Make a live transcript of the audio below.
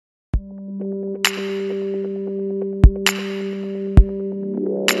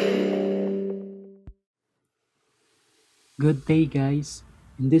Good day guys!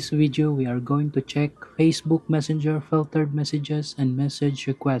 In this video we are going to check Facebook Messenger filtered messages and message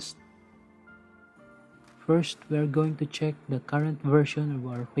requests. First, we are going to check the current version of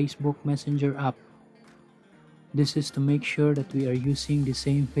our Facebook Messenger app. This is to make sure that we are using the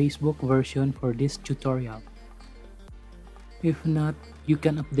same Facebook version for this tutorial. If not, you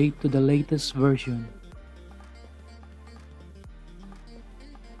can update to the latest version.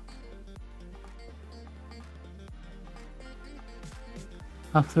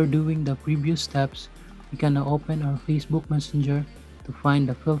 After doing the previous steps, we can now open our Facebook Messenger to find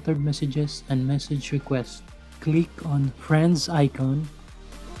the filtered messages and message requests. Click on Friends icon.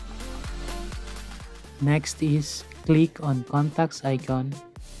 Next is click on Contacts icon.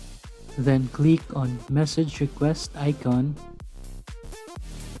 Then click on Message Request icon.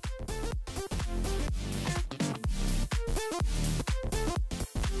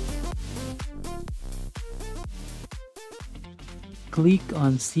 Click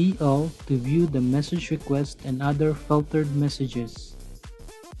on See All to view the message request and other filtered messages.